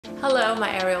Hello,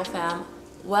 my aerial fam.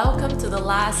 Welcome to the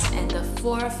last and the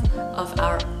fourth of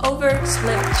our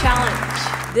Oversplit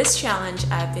challenge. This challenge,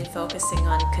 I've been focusing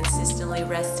on consistently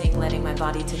resting, letting my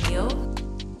body to heal.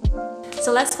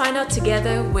 So let's find out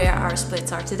together where our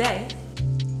splits are today.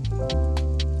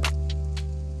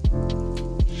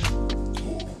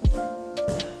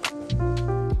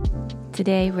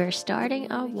 Today we're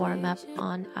starting our warm-up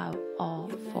on our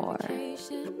all four.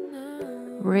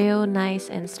 Real nice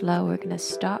and slow. We're gonna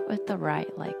start with the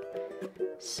right leg.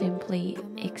 Simply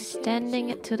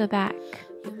extending it to the back.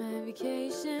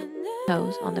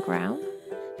 Toes on the ground.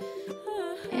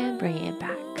 And bringing it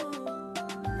back.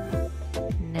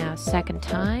 Now second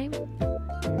time.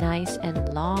 Nice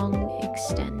and long,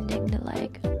 extending the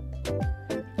leg.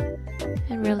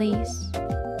 And release.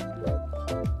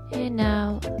 And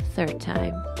now third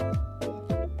time.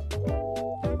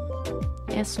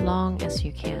 As long as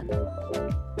you can.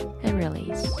 And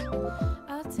release.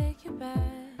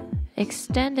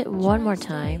 Extend it one more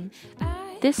time.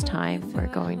 This time we're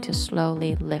going to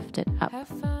slowly lift it up.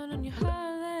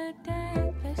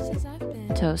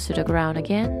 Toes to the ground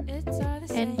again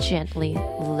and gently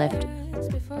lift.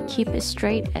 Keep it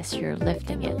straight as you're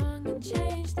lifting it.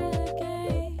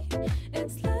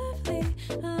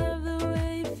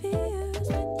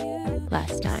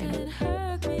 Last time.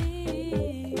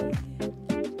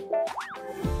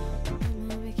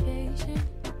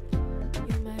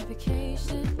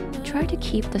 Try to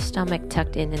keep the stomach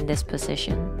tucked in this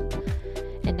position.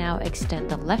 And now extend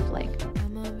the left leg.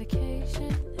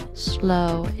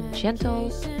 Slow and gentle,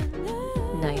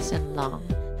 nice and long.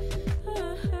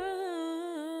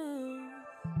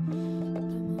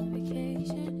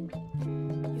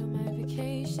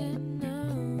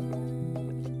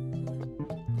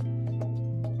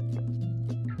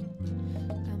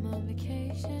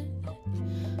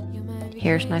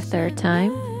 Here's my third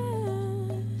time.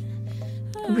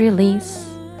 Release.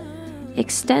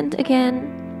 Extend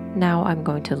again. Now I'm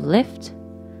going to lift.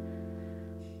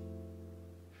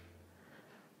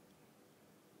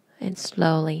 And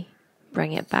slowly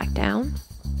bring it back down.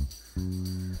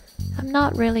 I'm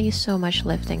not really so much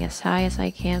lifting as high as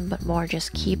I can, but more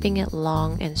just keeping it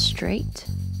long and straight.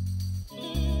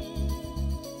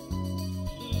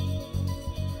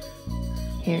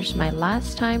 Here's my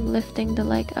last time lifting the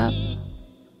leg up.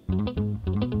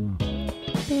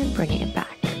 And bringing it back.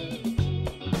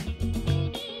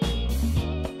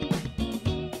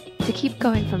 To keep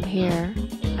going from here,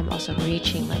 I'm also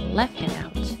reaching my left hand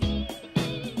out.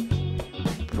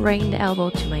 Bring the elbow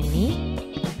to my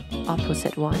knee,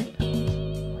 opposite one,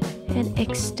 and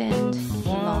extend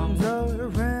long.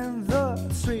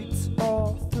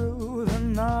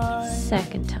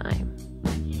 Second time.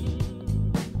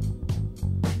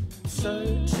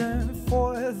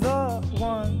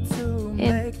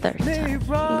 And third time.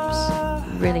 Oops.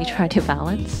 Really try to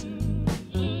balance.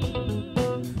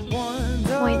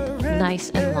 Point nice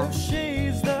and long.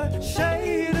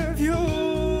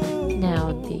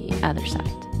 Now the other side.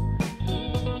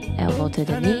 Elbow to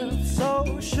the knee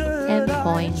and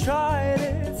point.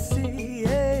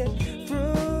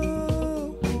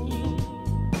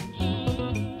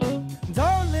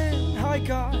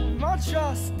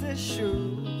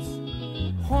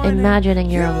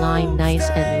 Imagining your line nice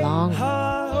and long.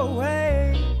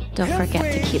 Don't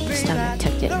forget to keep the stomach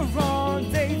tucked in.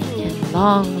 And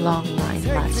long, long line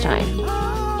last time.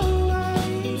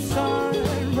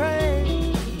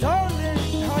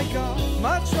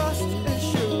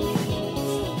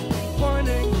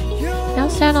 Now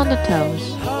stand on the toes,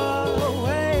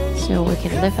 so we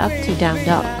can lift up to down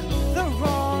dog.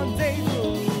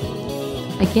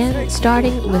 Again,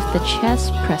 starting with the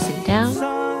chest pressing down.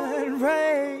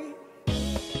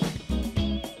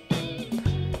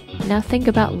 Now think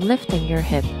about lifting your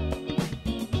hip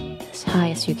as high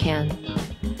as you can.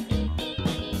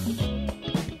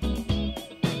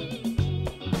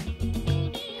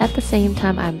 At the same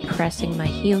time, I'm pressing my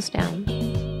heels down.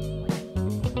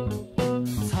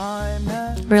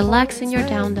 Relaxing your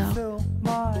down dog.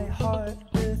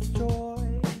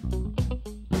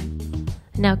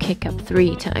 Now kick up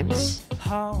 3 times.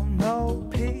 1,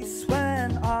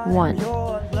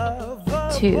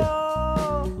 2,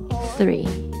 3.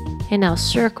 And now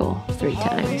circle 3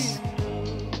 times.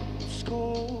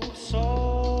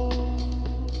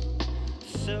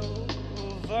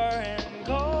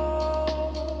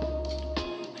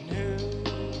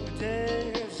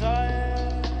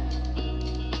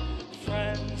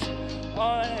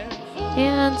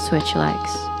 And switch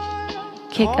legs.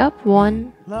 Kick up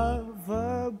 1,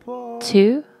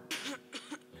 2,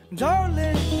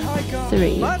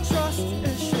 3,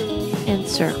 and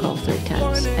circle 3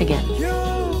 times again.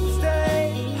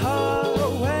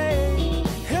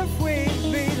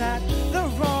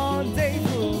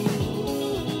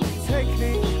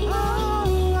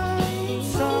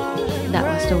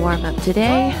 the warm-up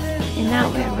today, and now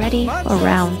we're ready for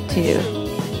round 2.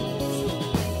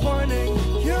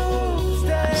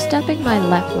 I'm stepping my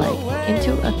left leg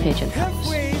into a pigeon pose.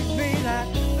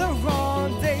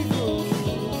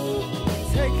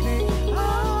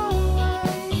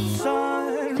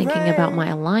 Thinking about my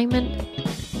alignment.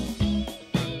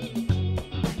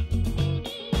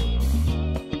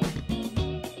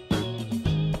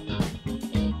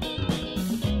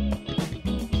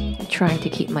 Trying to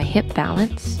keep my hip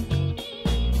balance.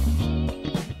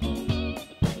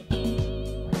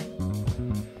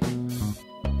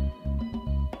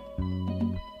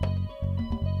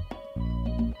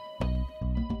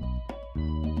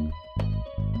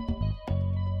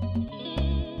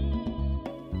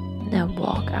 Now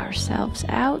walk ourselves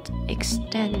out,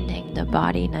 extending the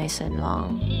body nice and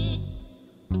long.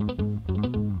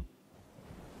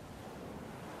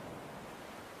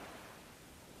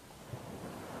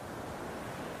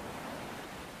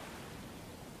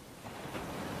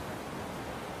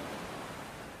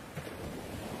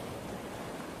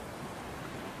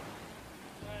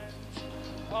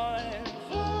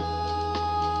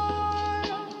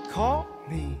 Call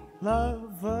me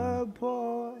lover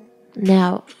boy.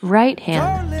 Now, right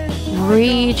hand,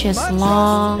 reach as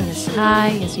long, as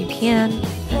high as you can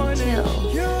until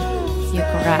you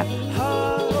grab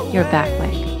your back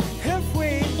leg.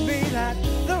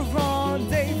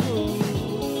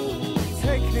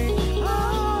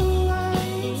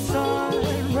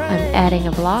 I'm adding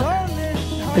a block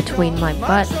between my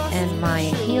butt and my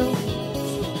heel,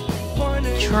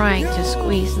 trying to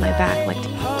squeeze my back leg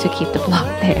to keep the block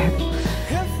there.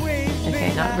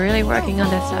 Okay, not really working on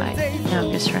this side. Now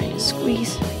I'm just trying to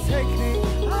squeeze.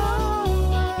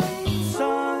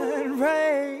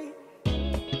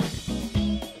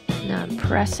 Now I'm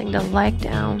pressing the leg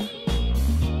down.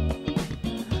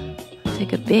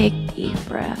 Take a big deep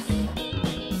breath.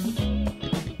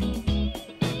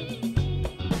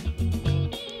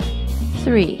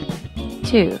 Three,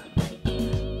 2,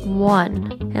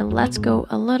 1, and let's go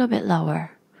a little bit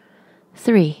lower.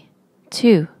 3,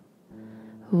 2,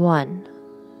 1.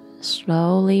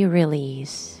 Slowly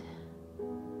release.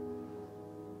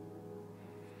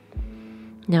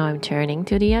 Now I'm turning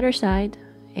to the other side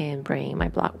and bringing my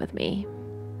block with me.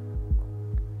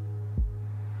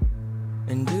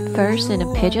 First, in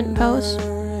a pigeon pose,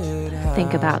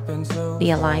 think about the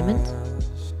alignment,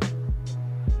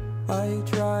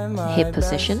 hip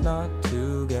position,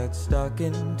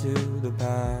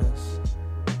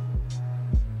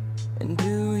 and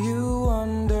do you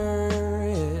wonder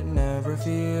it never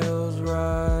feels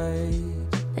right?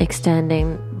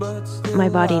 Extending my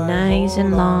body nice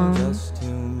and long,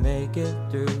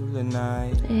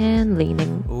 and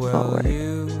leaning forward.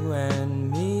 You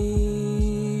and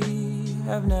me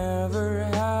have never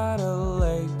had a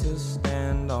leg to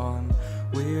stand on.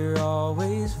 We're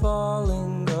always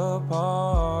falling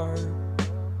apart.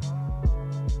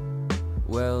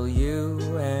 Well, you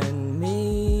and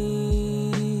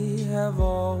me have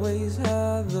always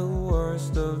had the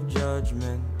worst of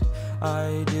judgment.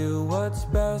 I do what's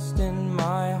best in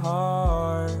my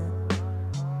heart.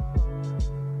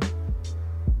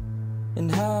 And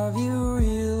have you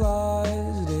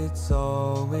realized it's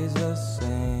always the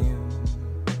same?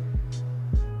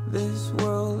 This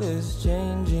world is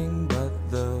changing, but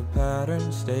the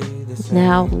patterns stay the same.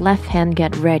 Now left hand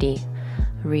get ready,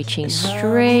 reaching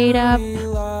straight up.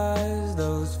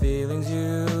 Those feelings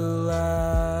you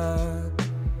lack.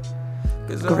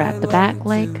 Grab the back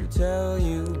leg,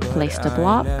 place the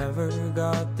block. Never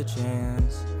got the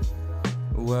chance.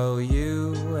 Well,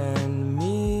 you and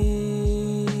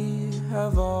me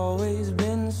have always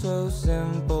been so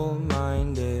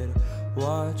simple-minded,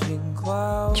 watching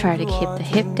clouds. Try to keep the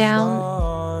hip down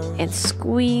and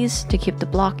squeeze to keep the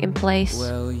block in place.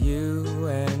 Well, you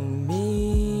and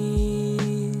me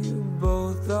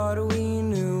both thought we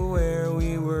knew where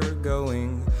we were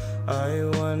going. I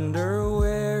wonder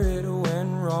where it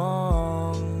went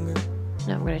wrong.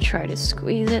 Now I'm going to try to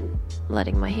squeeze it,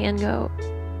 letting my hand go.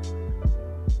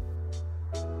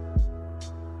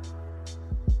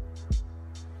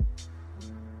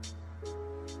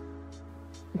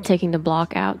 I'm taking the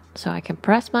block out so I can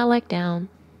press my leg down.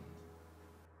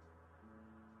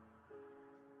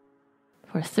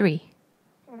 For 3,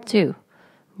 2,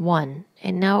 1,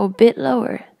 and now a bit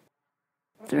lower.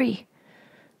 3,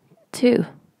 2,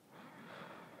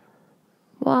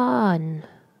 1.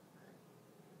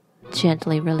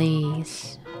 Gently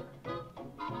release.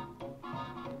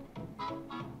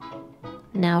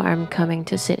 Now I'm coming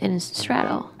to sit in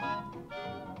straddle.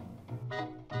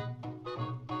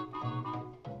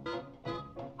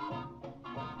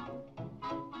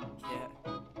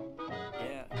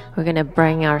 Yeah. We're gonna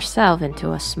bring ourselves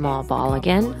into a small ball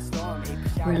again.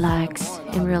 Relax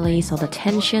and release all the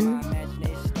tension.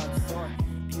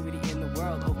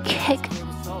 Kick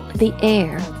the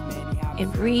air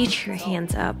and reach your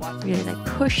hands up, really like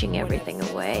pushing everything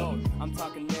away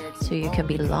so you can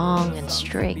be long and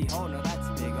straight.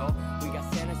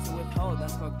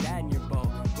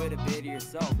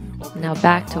 Now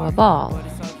back to a ball.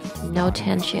 No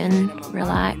tension,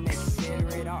 relax.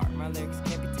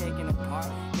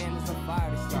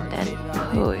 And then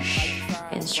push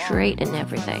and straighten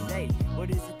everything.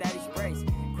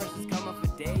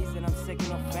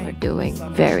 We're doing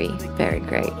very, very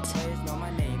great.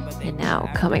 And now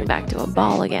coming back to a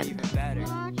ball again.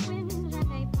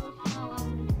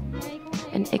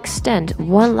 And extend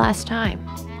one last time.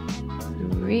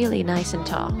 Really nice and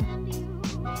tall.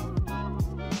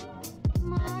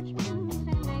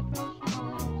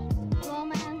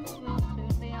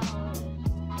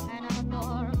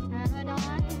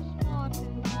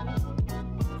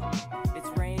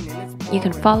 You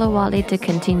can follow Wally to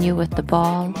continue with the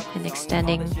ball and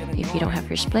extending if you don't have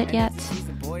your split yet.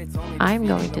 I'm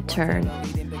going to turn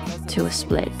to a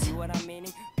split.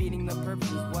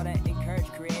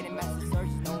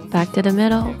 Back to the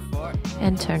middle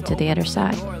and turn to the other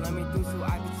side.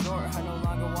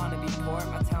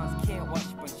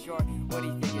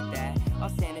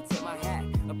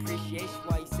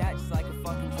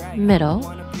 Middle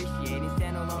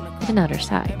and other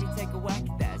side.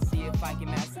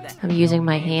 I'm using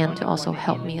my hand to also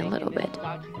help me a little bit.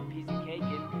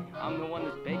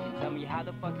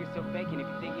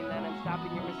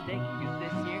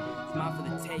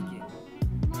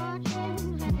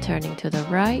 And turning to the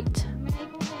right.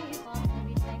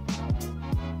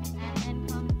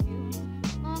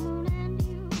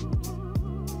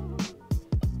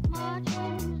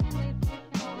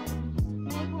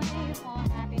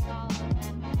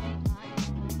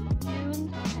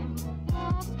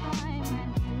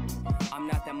 I'm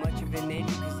not that much of an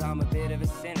angel because I'm a bit of a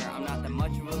sinner. I'm not that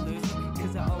much of a loser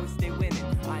because I always stay winning.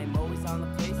 I am always on the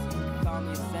place. You can call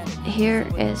me a setter. Here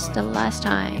is the last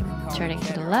time. Turning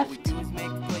to the left.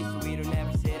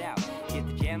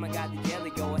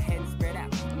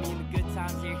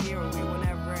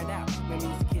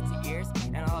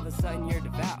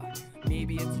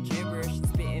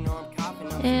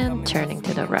 And turning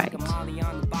to the right.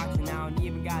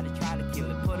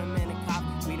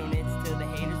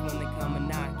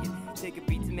 Take a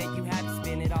beat to make you happy,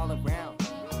 spin it all around.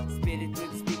 Spit it through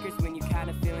the speakers when you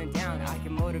kind of feeling down. I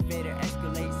can motivate or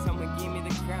escalate, someone give me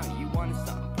the crown. You wanted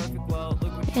something perfect, well,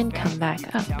 look what and come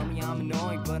back up.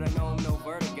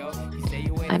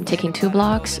 I'm taking 2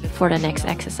 blocks for the next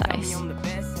exercise.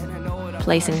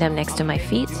 Placing them next to my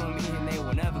feet.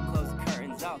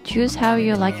 Choose how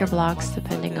you like your blocks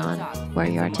depending on where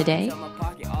you are today.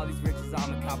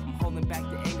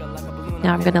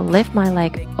 Now I'm gonna lift my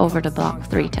leg over the block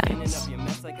 3 times.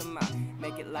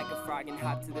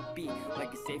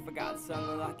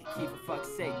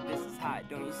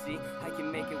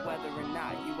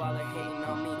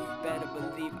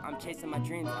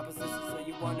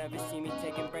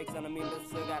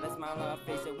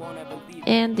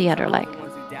 And the other leg.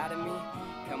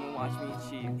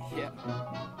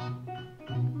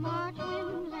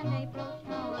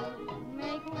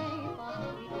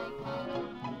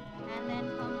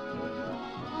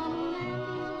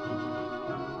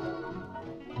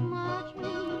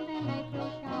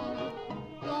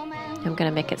 I'm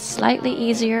gonna make it slightly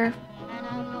easier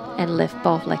and lift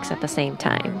both legs at the same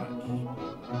time.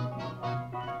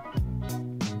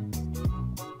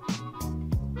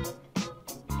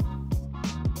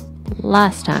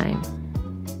 Last time.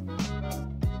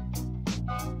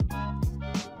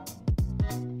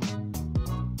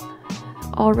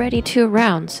 Already 2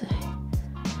 rounds.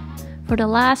 For the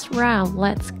last round,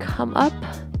 let's come up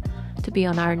to be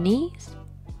on our knees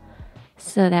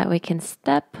so that we can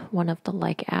step one of the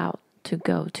leg out to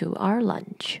go to our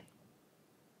lunge.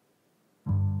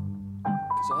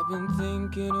 I've been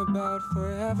thinking about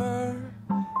forever,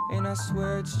 and I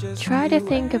swear it's just try to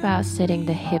think about sitting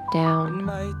the hip down.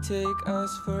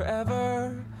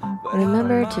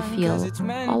 Remember to feel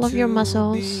all of your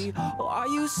muscles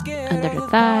under the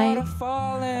thigh,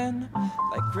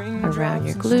 around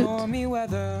your glute,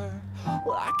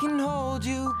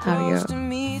 how your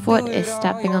foot is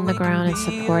stepping on the ground and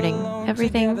supporting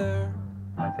everything.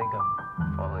 I think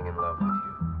I'm falling in love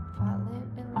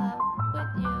with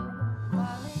you.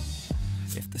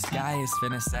 If the sky is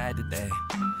finna sad today,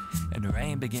 and the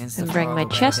rain begins to And bring fall my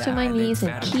away. chest to my The knees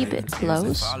and eyelids keep better it than tears that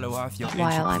close follow off your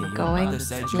while I'm entropy. going, Your mother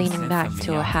said you leaning sent back for me.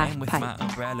 to a I half came with pipe. my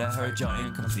umbrella, heard you're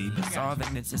incomplete, but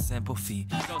solving it's a simple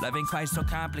feat. Loving quite so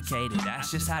complicated,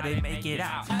 that's just how they make it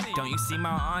out. Don't you see my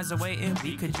arms are waiting?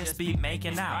 We could just be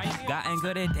making out. Gotten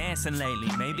good at dancing lately,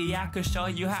 maybe I could show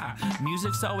you how.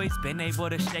 Music's always been able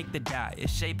to shake the die.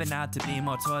 It's shaping out to be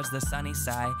more towards the sunny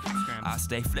side. I'll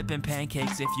stay flipping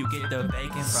pancakes if you get the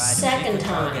bacon fried. Second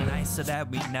time. Organize so that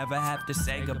we never have to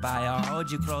say goodbye. I'll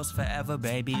hold you close forever,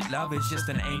 baby. Love is just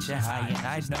an ancient high, and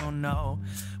I don't know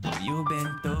what you've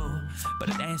been through, but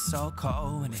it ain't so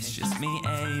cold when it's just me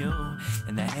and you.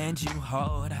 In the hand you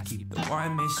hold, I keep the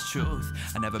warmest truth.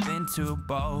 I've never been too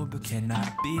bold, but can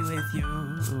I be with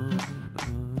you?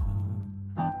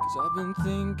 'Cause I've been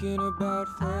thinking about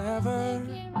forever,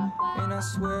 and I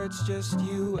swear it's just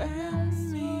you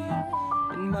and me.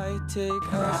 It might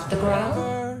take us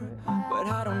forever, but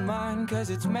I don't mind 'cause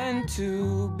it's meant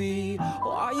to be.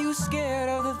 Or are you scared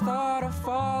of the thought of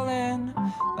falling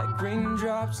like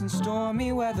raindrops in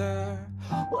stormy weather?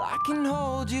 Well, I can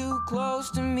hold you close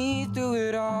to me through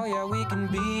it all. Yeah, we can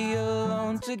be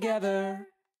alone together.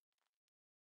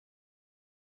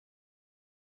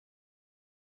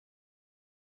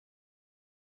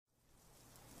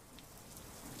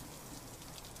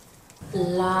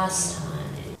 Last time.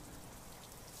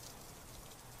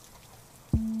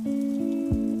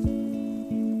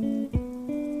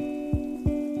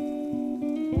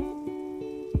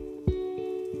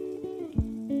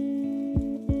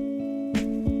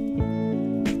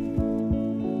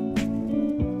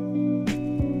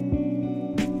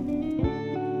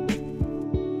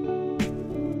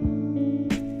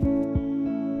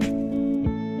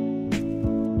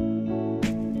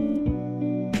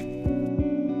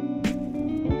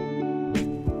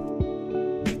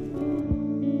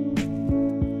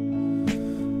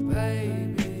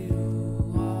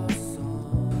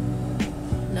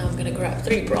 Now I'm gonna grab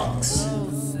 3 blocks.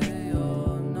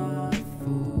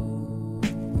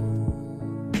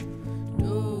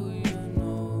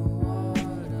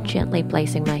 Gently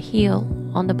placing my heel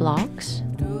on the blocks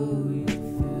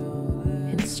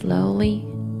and slowly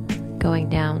going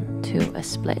down to a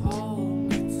split.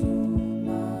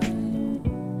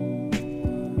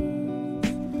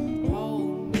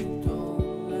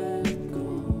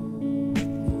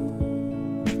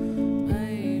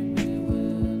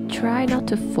 Try not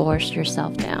to force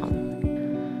yourself down.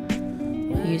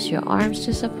 Use your arms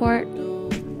to support.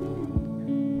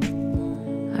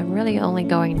 I'm really only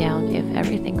going down if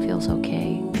everything feels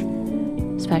okay,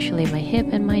 especially my hip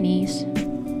and my knees.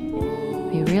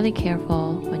 Be really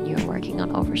careful when you're working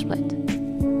on oversplit.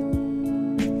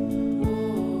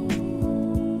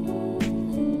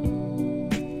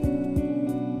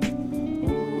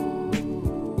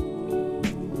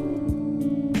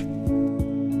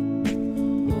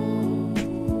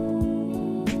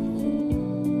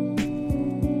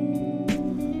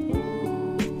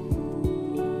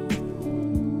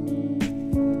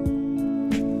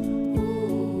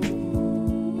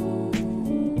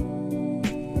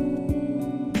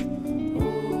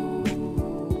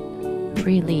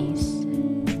 Release.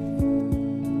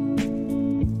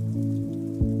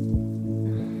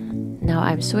 Now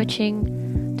I'm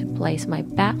switching to place my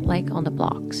back leg on the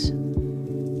blocks.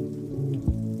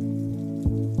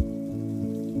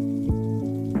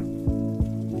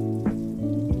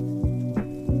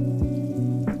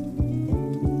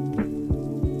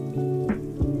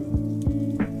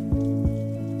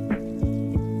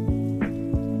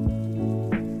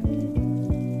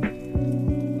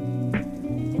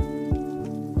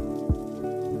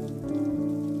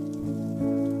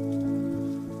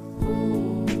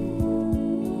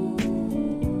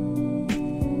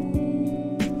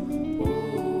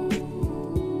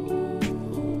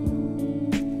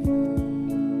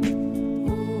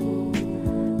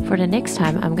 For the next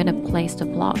time, I'm gonna place the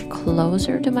block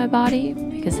closer to my body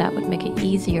because that would make it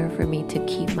easier for me to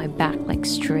keep my back leg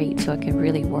straight so I can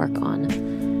really work on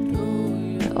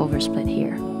the oversplit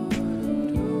here.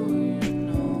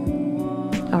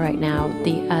 Alright, now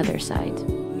the other side.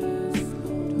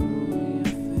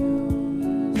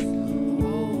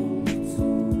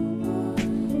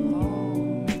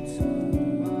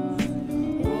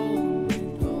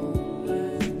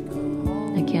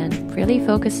 Again, really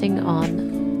focusing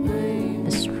on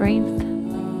strength,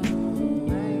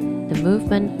 the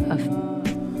movement of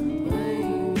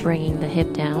bringing the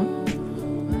hip down,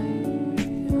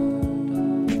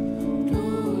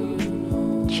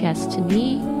 chest to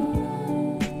knee,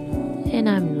 and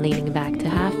I'm leaning back to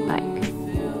half pike.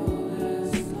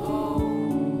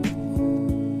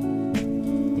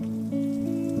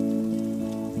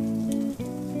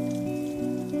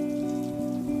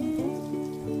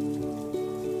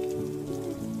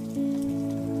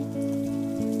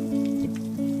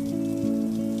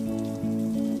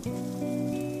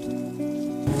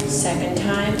 second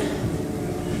time,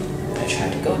 I try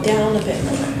to go down a bit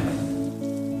more.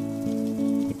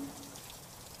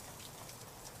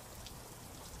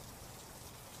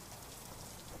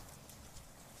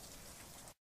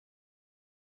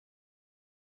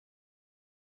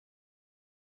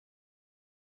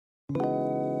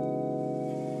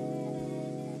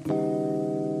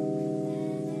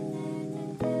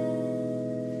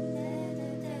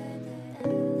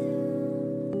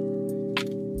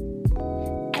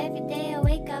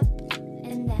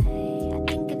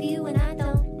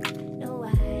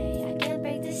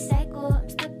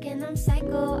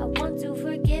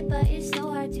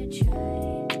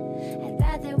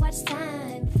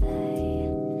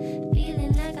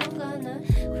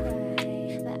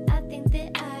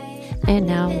 And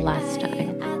now last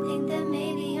time. I think that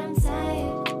maybe I'm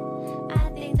tired. I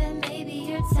think that maybe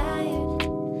you're tired.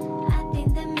 I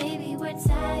think that maybe we're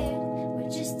tired. We're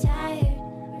just tired.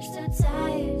 We're so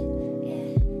tired.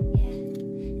 Yeah, yeah.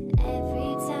 And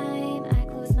every time I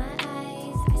close my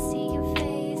eyes, I see your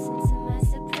face, and to my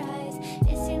surprise,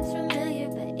 it seems familiar,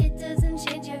 but it doesn't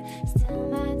change. You're still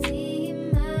my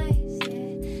demise.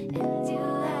 Yeah. And you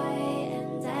lie,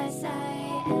 and I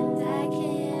sigh, and I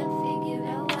can't figure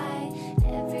out why.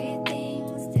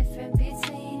 Everything's different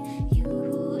between you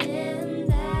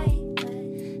and I, but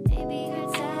maybe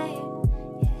you're tired.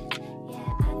 Yeah,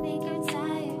 yeah, I think you're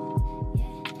tired.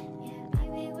 Yeah, yeah, I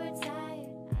think we're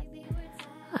tired. I think we're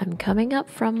tired. I'm coming up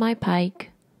from my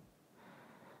pike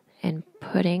and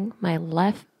putting my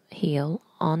left heel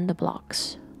on the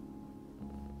blocks.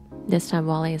 This time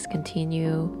Wally is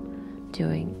continue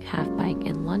doing half pike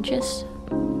and lunges.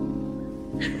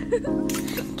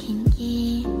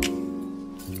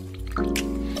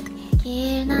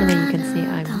 Really, you can see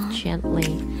I'm gently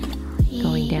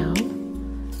going down,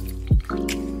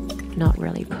 not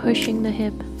really pushing the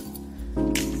hip,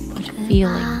 but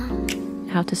feeling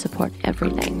how to support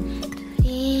everything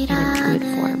in a good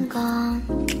form.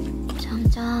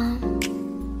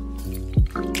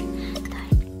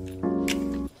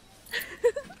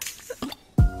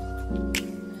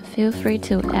 Feel free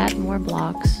to add more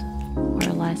blocks or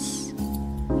less,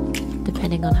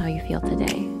 depending on how you feel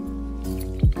today.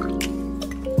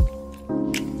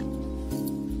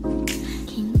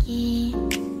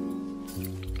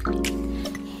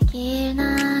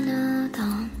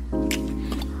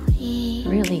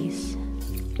 Release.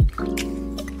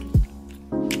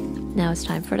 Now it's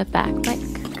time for the back leg.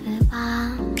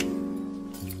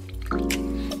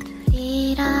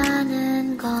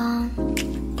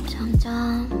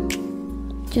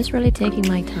 Just really taking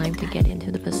my time to get into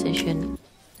the position.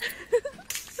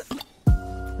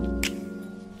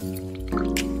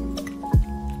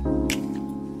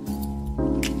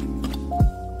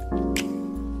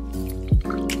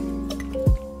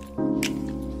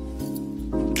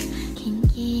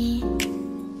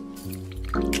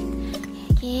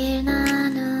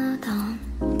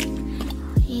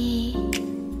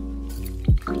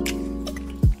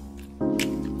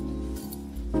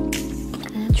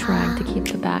 Trying to keep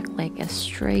the back leg as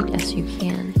straight as you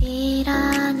can.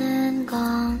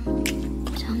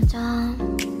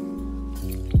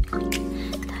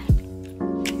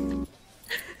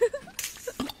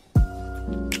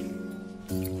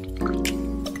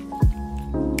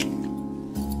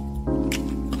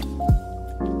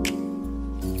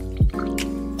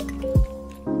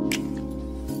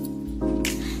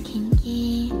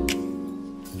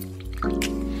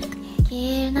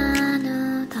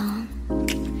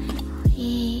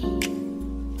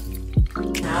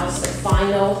 Now it's the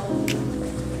final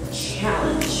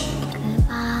challenge.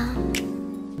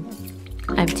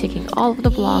 I'm taking all of the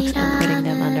blocks and putting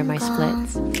them under my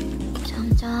splits.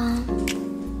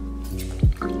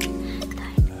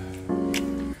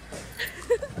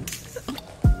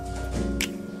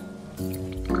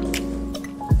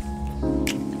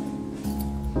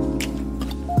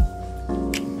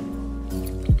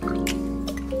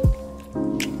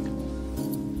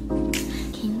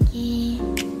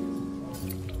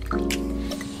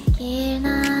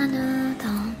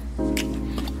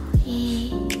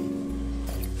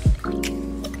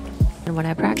 And when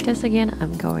I practice again,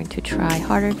 I'm going to try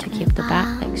harder to keep the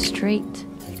back leg straight.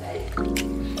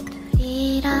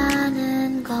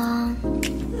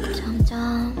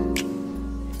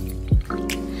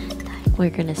 We're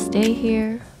gonna stay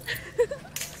here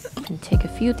and take a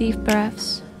few deep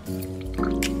breaths.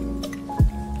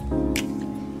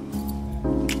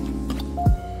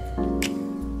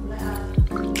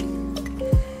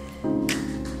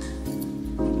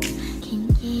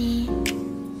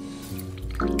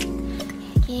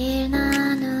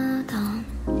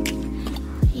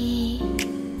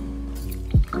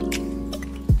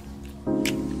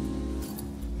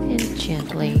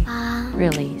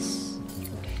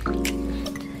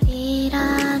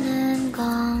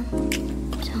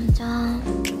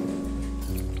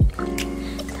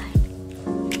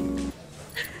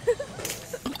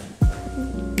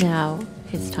 Now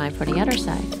it's time for the other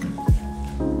side.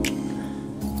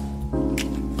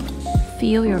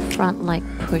 Feel your front leg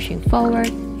pushing forward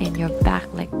and your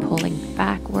back leg pulling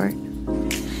backward.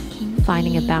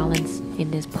 Finding a balance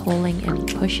in this pulling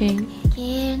and pushing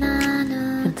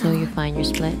until you find your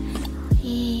split.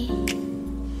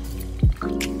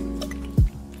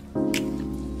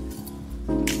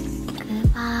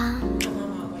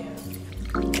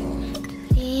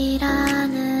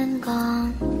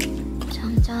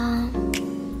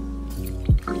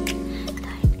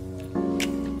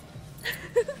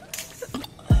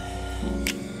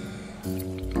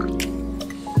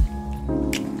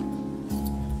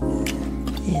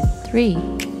 In 3,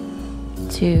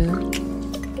 2,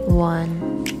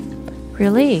 1,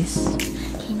 release.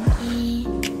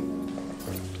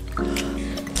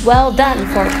 Well done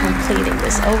for completing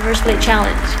this oversplit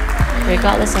challenge.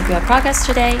 Regardless of your progress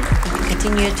today, if you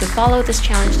continue to follow this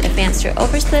challenge to advance your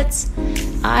oversplits,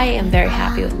 I am very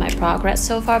happy with my progress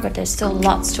so far, but there's still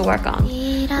lots to work on.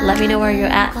 Let me know where you're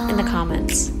at in the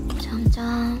comments.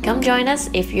 Come join us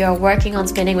if you are working on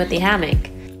spinning with the hammock.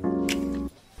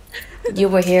 You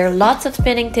will hear lots of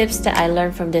spinning tips that I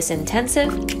learned from this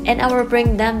intensive, and I will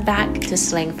bring them back to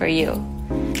sling for you.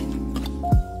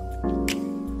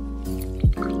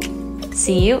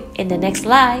 See you in the next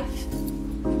live!